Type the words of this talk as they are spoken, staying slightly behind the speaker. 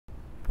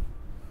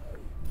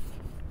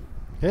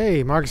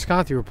Hey, Marcus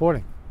Conte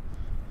reporting.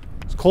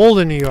 It's cold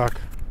in New York.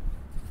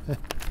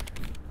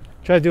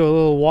 Try to do a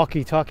little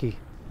walkie-talkie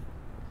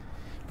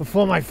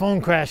before my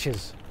phone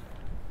crashes.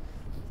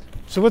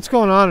 So what's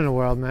going on in the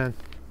world, man?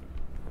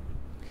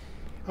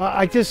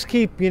 I just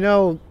keep,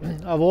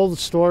 of all the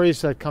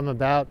stories that come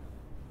about,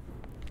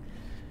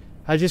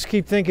 I just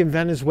keep thinking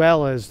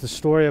Venezuela is the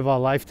story of our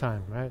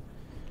lifetime, right?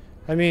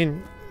 I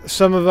mean,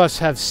 some of us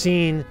have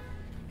seen,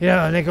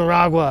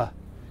 Nicaragua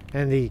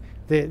and the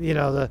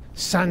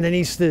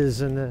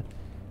Sandinistas and the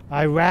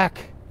Iraq,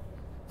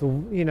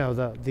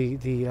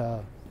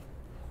 the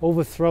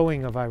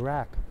overthrowing of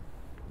Iraq.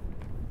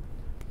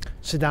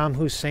 Saddam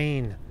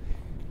Hussein,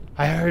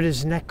 I heard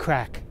his neck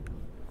crack,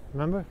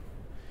 remember?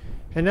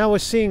 And now we're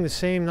seeing the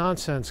same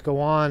nonsense go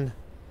on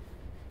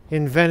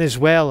in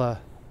Venezuela,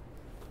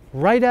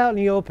 right out in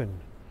the open,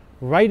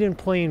 right in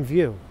plain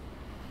view,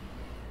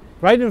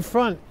 right in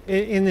front,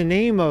 in the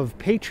name of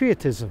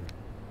patriotism.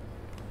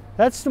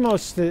 That's the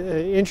most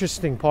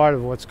interesting part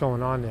of what's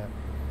going on there.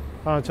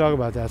 I want to talk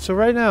about that. So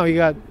right now you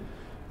got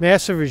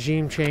massive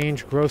regime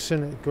change, gross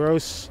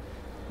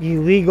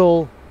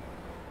illegal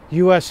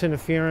U.S.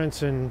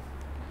 interference in,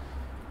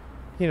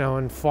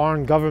 in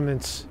foreign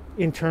governments'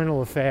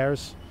 internal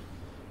affairs.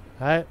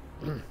 Right?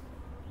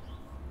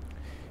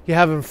 You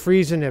have them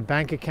freezing their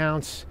bank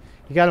accounts.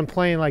 You got them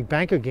playing like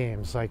banker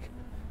games, like,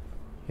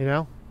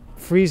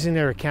 freezing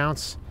their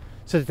accounts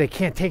so that they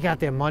can't take out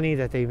their money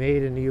that they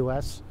made in the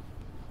U.S.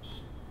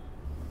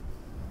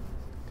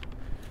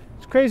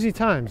 It's crazy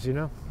times,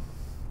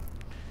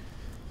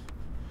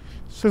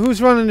 So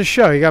who's running the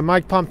show? You got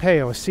Mike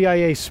Pompeo, a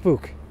CIA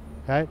spook,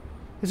 right?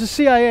 It's a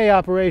CIA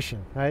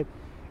operation, right?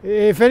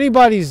 If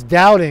anybody's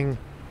doubting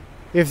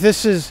if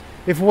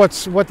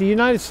what the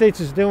United States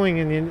is doing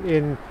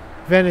in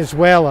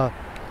Venezuela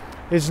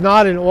is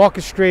not an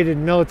orchestrated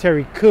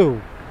military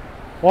coup,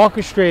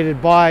 orchestrated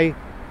by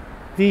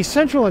the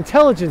Central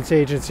Intelligence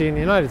Agency in the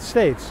United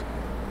States,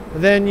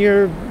 then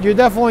you're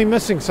definitely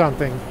missing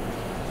something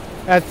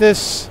at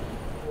this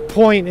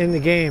point in the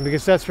game,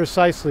 because that's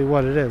precisely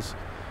what it is.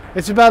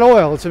 It's about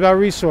oil, it's about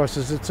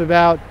resources, it's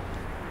about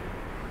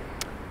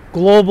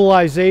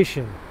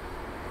globalization.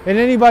 And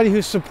anybody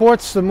who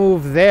supports the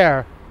move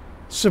there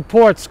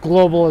supports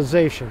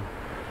globalization.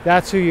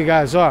 That's who you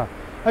guys are.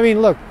 I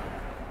mean, look,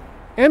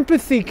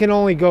 empathy can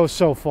only go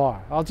so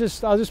far. I'll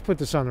just put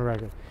this on the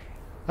record.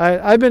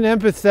 I've been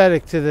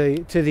empathetic to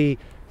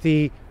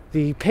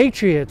the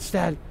patriots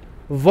that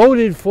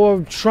voted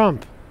for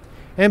Trump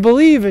and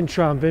believe in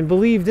Trump and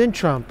believed in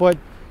Trump. But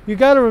you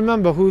got to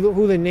remember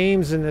who the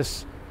names in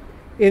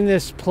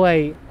this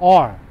play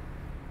are.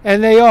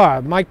 And they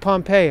are Mike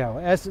Pompeo,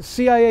 as a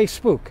CIA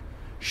spook,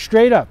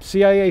 straight up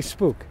CIA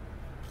spook,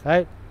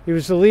 right? He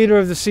was the leader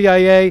of the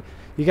CIA.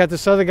 You got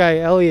this other guy,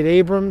 Elliot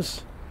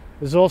Abrams,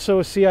 is also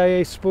a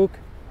CIA spook,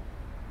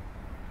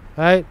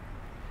 right?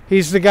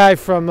 He's the guy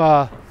from,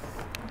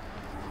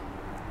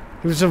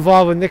 he was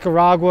involved with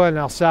Nicaragua and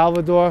El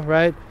Salvador,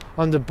 right?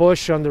 Under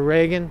Bush, under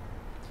Reagan,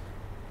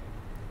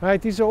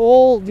 right? These are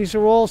all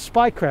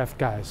spycraft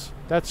guys.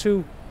 That's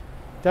who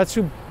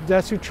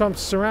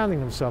Trump's surrounding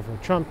himself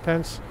with. Trump,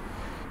 Pence.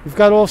 You've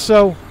got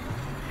also,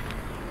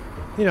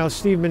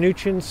 Steve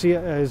Mnuchin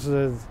is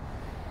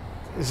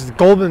the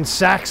Goldman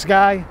Sachs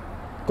guy.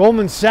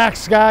 Goldman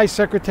Sachs guy,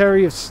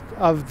 Secretary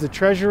of the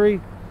Treasury.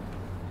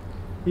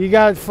 You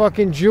got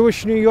fucking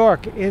Jewish New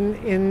York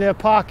in their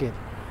pocket.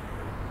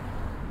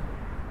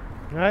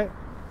 Right?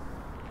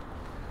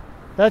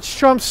 That's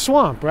Trump's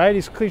swamp, right?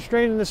 He's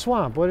straight in the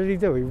swamp. What did he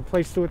do? He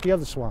replaced it with the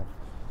other swamp.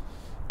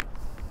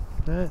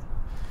 Right?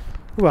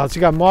 Who else?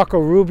 You got Marco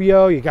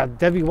Rubio, you got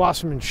Debbie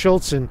Wasserman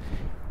Schultz, and,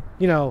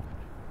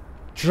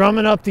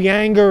 drumming up the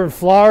anger in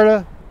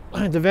Florida,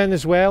 the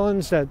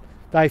Venezuelans that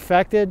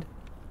defected.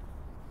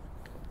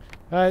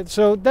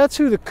 So that's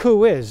who the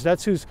coup is.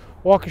 That's who's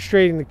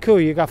orchestrating the coup.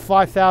 You got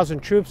 5,000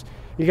 troops.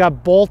 You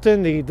got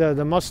Bolton,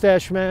 the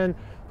mustache man,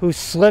 who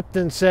slipped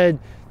and said,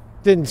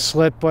 didn't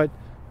slip, but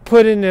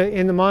put in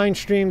the mind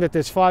stream that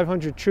there's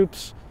 500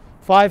 troops,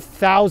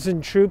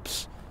 5,000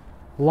 troops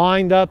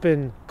lined up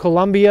in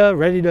Colombia,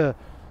 ready to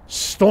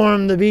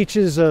storm the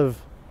beaches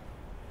of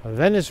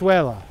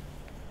Venezuela.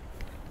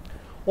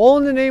 All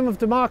in the name of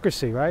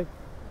democracy, right?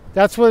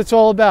 That's what it's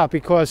all about,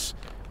 because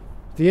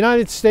the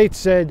United States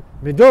said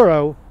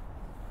Maduro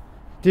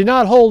did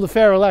not hold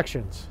fair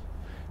elections,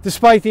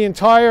 despite the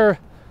entire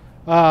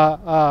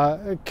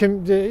the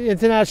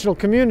international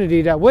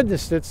community that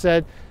witnessed it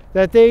said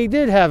that they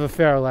did have a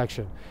fair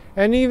election.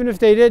 And even if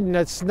they didn't,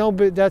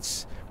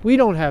 we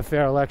don't have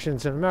fair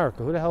elections in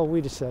America. Who the hell are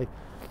we to say,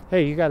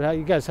 hey, you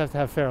guys have to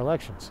have fair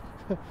elections?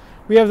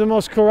 We have the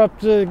most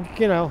corrupt, we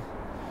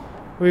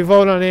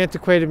vote on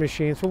antiquated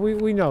machines, but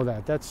we know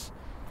that. That's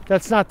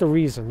not the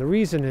reason. The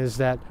reason is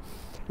that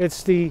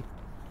it's the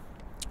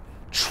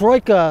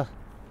troika,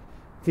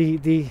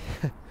 the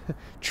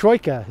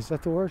troika, is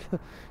that the word?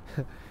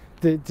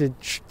 the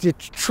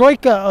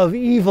troika of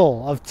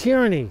evil, of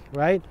tyranny,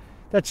 right?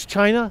 That's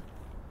China,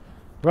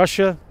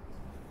 Russia,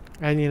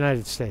 and the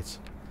United States.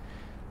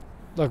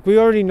 Look, we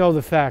already know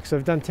the facts.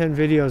 I've done 10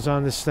 videos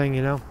on this thing,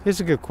 you know. Here's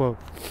a good quote.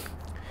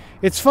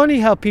 It's funny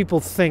how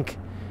people think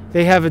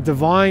they have a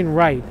divine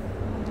right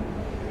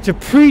to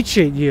preach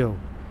at you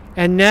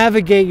and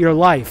navigate your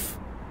life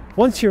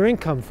once your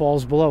income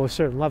falls below a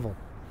certain level.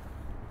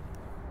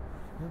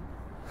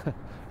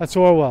 That's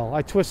Orwell.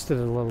 I twisted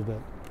it a little bit.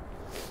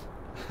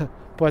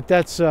 But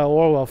that's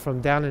Orwell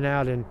from Down and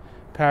Out in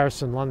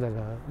Paris and London.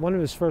 One of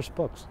his first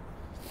books.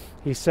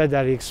 He said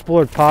that he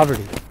explored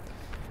poverty.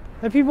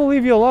 And people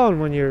leave you alone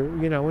when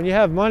when you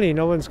have money.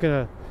 No one's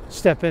going to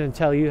step in and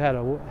tell you how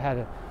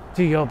to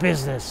do your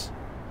business.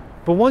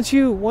 But once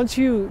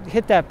you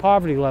hit that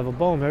poverty level,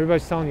 boom,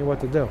 everybody's telling you what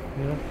to do.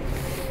 You know.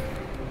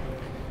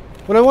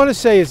 What I want to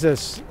say is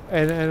this,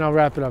 and I'll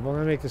wrap it up. I'm going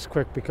to make this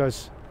quick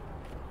because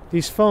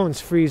these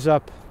phones freeze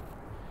up.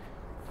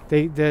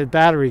 The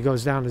battery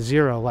goes down to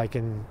zero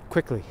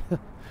quickly.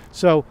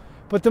 So,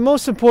 but the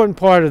most important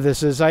part of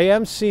this is I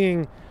am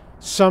seeing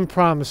some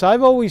promise.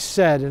 I've always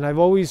said, and I've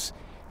always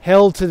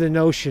held to the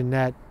notion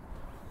that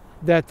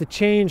the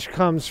change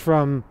comes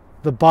from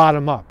the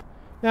bottom up.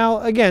 Now,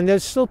 again,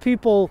 there's still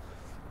people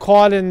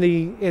caught in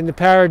the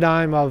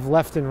paradigm of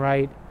left and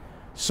right,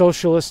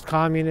 socialist,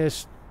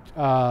 communist,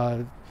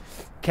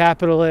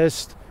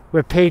 capitalist.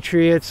 We're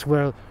patriots.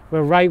 We're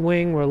right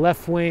wing. We're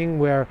left wing.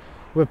 We're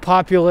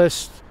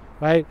populist,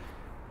 right?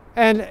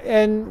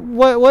 And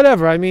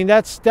whatever. I mean,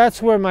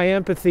 that's where my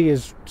empathy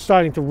is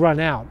starting to run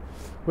out,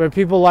 where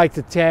people like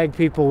to tag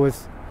people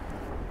with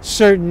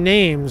certain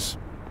names,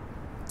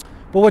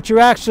 but what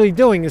you're actually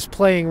doing is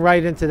playing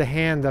right into the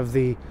hand of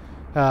the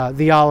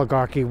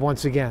oligarchy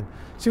once again.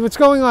 See what's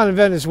going on in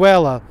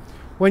Venezuela.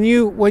 When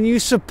you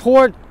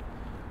support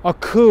a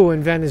coup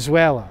in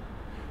Venezuela,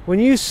 when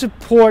you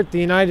support the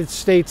United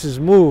States'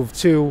 move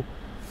to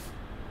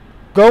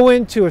go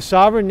into a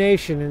sovereign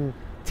nation and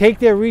take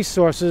their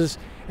resources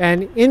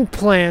and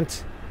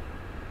implant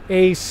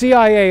a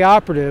CIA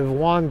operative,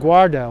 Juan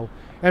Guaido,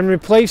 and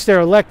replace their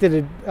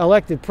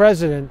elected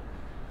president,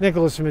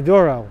 Nicolas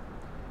Maduro.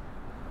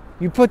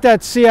 You put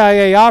that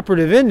CIA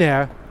operative in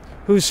there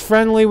who's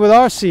friendly with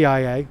our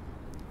CIA.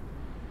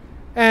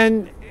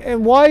 And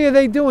why are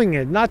they doing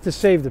it? Not to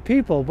save the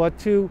people, but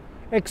to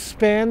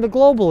expand the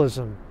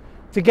globalism,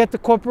 to get the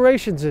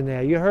corporations in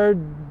there. You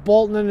heard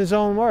Bolton in his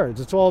own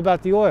words. It's all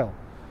about the oil.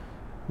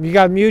 You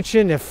got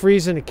Mnuchin, they're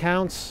freezing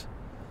accounts.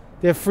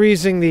 They're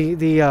freezing the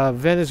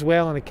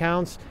Venezuelan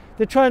accounts.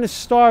 They're trying to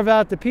starve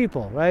out the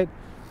people, right?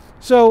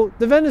 So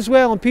the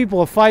Venezuelan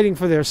people are fighting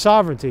for their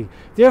sovereignty.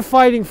 They're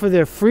fighting for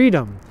their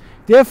freedom.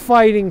 They're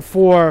fighting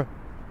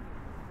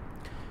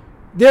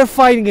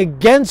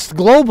against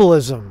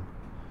globalism,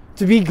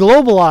 to be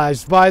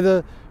globalized by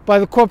the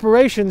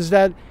corporations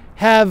that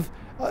have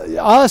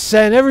us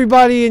and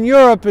everybody in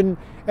Europe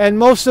and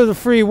most of the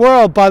free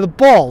world by the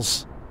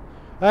balls.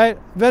 Right?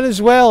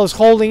 Venezuela is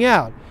holding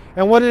out.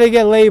 And what do they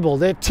get labeled?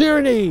 They're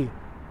tyranny.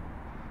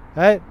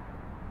 Right?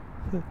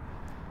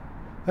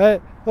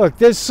 Right? Look,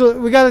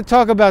 we got to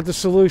talk about the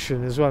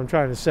solution, is what I'm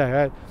trying to say.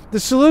 Right? The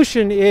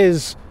solution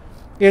is,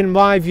 in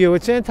my view,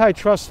 it's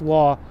antitrust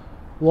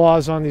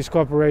laws on these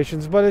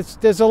corporations, but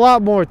there's a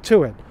lot more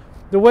to it.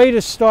 The way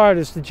to start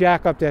is to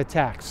jack up their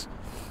tax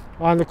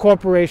on the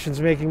corporations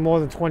making more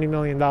than $20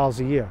 million a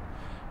year.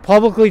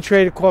 Publicly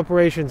traded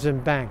corporations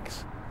and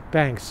banks.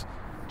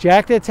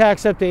 Jack their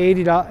tax up to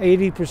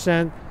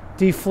 80%,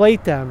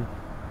 deflate them,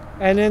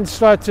 and then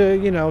start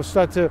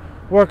to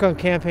work on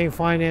campaign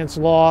finance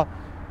law,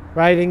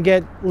 right, and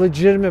get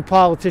legitimate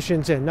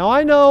politicians in. Now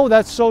I know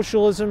that's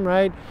socialism,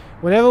 right?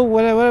 When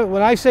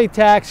I say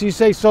tax, you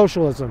say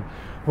socialism.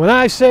 When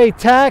I say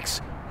tax,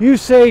 you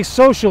say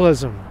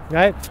socialism,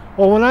 right?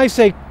 Or when I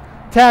say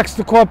tax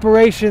the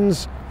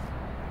corporations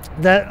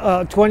that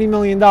 $20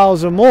 million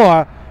or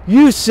more,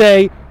 you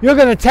say you're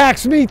going to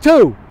tax me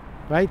too,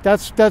 right?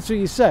 That's what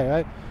you say,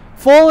 right?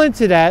 Fall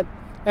into that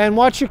and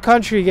watch your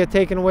country get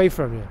taken away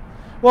from you.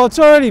 Well, it's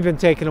already been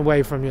taken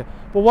away from you,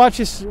 but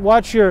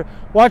watch your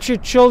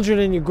children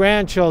and your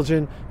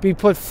grandchildren be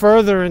put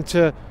further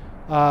into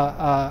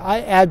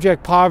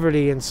abject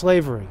poverty and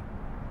slavery.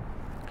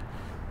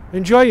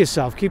 Enjoy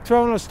yourself. Keep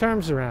throwing those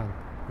terms around,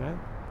 right?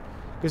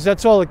 Because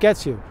that's all it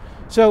gets you.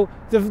 So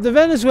the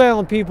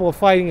Venezuelan people are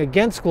fighting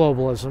against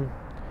globalism,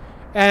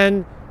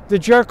 and the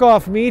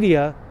jerk-off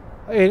media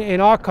in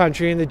our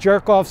country and the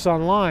jerk-offs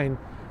online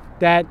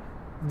that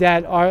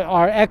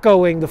are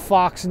echoing the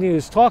Fox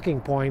News talking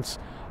points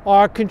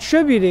are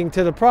contributing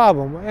to the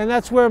problem. And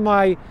that's where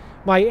my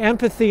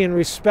empathy and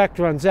respect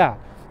runs out.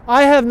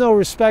 I have no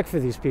respect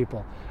for these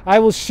people. I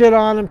will shit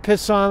on them,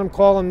 piss on them,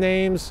 call them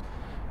names.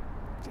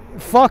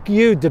 Fuck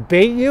you.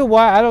 Debate you?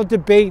 Why? I don't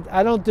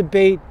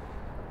debate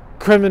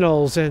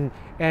criminals and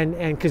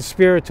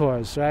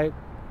conspirators, right?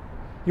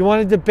 You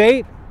want to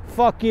debate?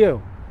 Fuck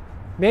you.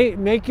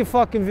 Make your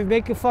fucking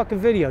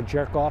video,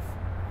 jerk off.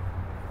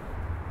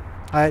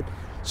 All right.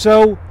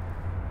 So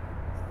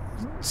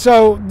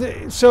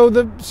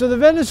the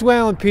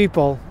Venezuelan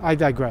people, I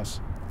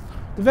digress.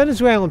 The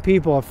Venezuelan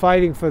people are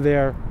fighting for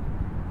their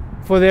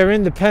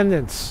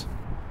independence.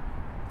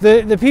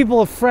 The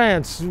people of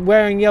France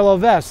wearing yellow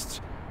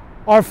vests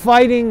are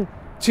fighting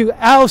to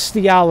oust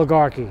the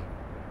oligarchy,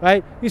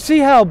 right? You see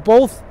how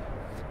both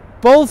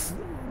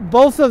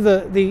of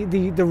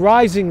the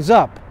risings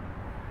up,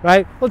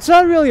 right? Well, it's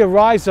not really a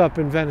rise up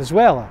in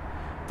Venezuela.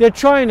 They're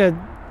trying to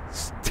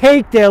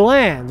take their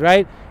land,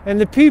 right? And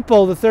the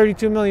people, the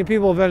 32 million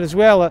people of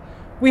Venezuela,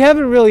 we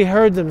haven't really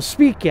heard them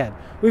speak yet.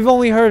 We've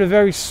only heard a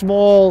very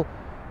small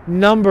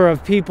number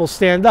of people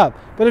stand up.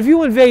 But if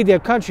you invade their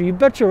country, you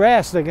bet your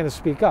ass they're going to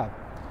speak up,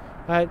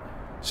 right?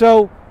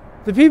 So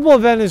the people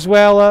of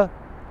Venezuela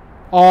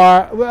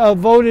are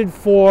voted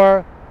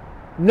for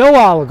no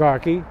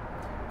oligarchy.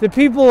 The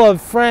people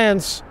of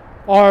France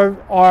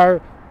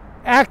are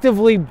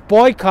actively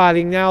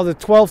boycotting now the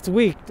 12th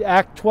week,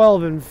 Act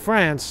 12 in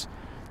France,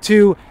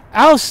 to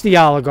oust the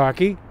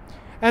oligarchy.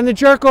 And the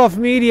jerk-off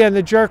media and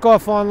the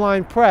jerk-off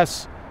online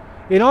press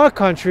in our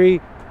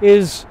country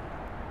is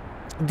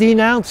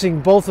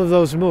denouncing both of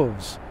those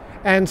moves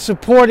and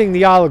supporting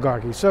the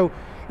oligarchy. So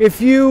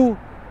if you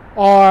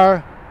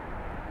are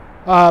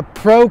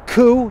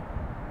pro-coup,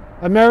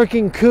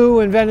 American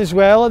coup in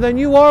Venezuela, then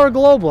you are a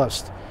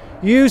globalist.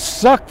 You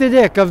suck the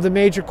dick of the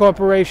major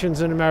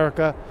corporations in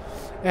America,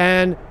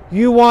 and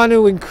you want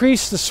to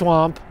increase the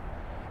swamp,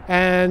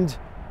 and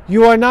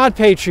you are not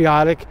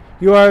patriotic.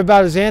 You are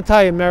about as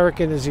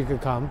anti-American as you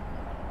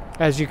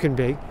can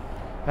be,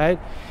 right?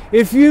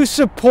 If you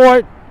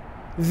support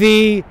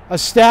the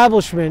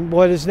establishment,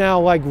 what is now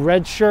like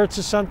red shirts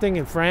or something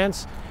in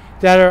France,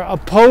 that are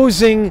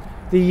opposing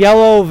the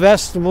yellow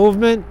vest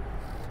movement,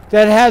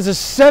 that has a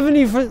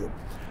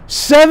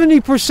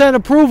 70%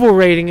 approval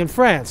rating in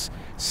France.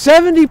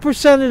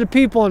 70% of the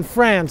people in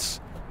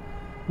France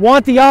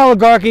want the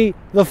oligarchy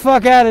the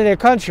fuck out of their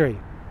country.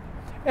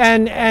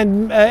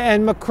 And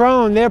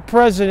Macron, their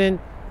president,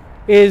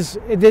 is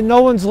that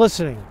no one's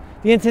listening.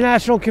 The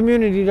international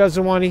community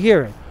doesn't want to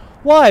hear it.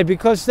 Why?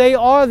 Because they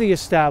are the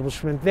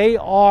establishment. They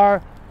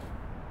are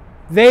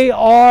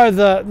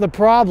the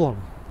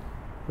problem,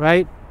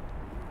 right?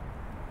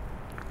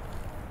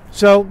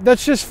 So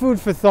that's just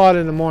food for thought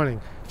in the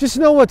morning. Just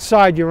know what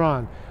side you're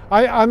on.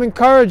 I'm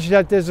encouraged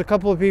that there's a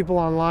couple of people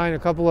online, a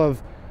couple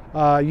of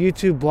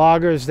YouTube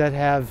bloggers that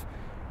have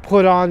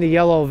put on the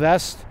yellow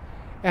vest,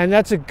 and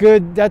that's a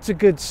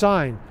good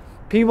sign.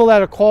 People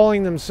that are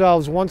calling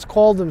themselves, once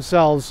called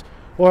themselves,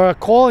 or are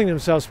calling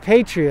themselves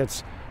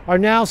patriots, are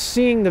now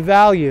seeing the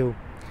value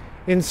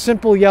in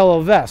simple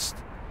yellow vest.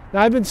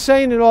 Now, I've been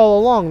saying it all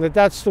along that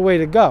that's the way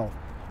to go.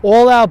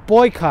 All-out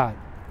boycott.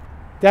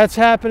 That's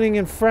happening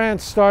in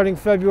France starting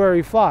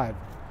February 5,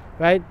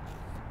 right?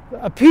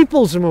 A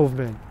people's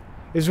movement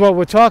is what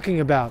we're talking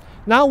about.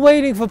 Not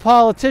waiting for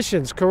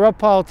politicians, corrupt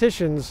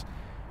politicians,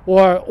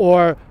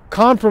 or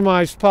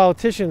compromised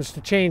politicians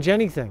to change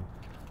anything.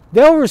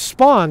 They'll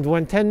respond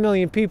when 10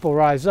 million people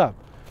rise up,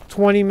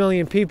 20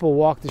 million people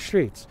walk the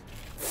streets,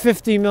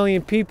 50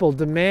 million people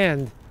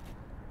demand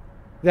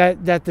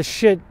that the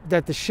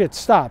shit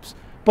stops.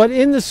 But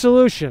in the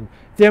solution,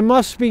 there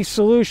must be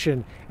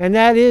solution, and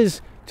that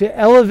is to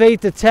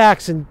elevate the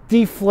tax and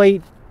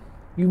deflate.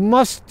 You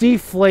must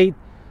deflate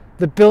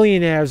the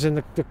billionaires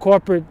and the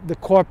corporate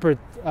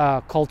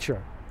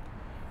culture.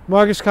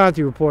 Marcus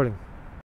Conte reporting.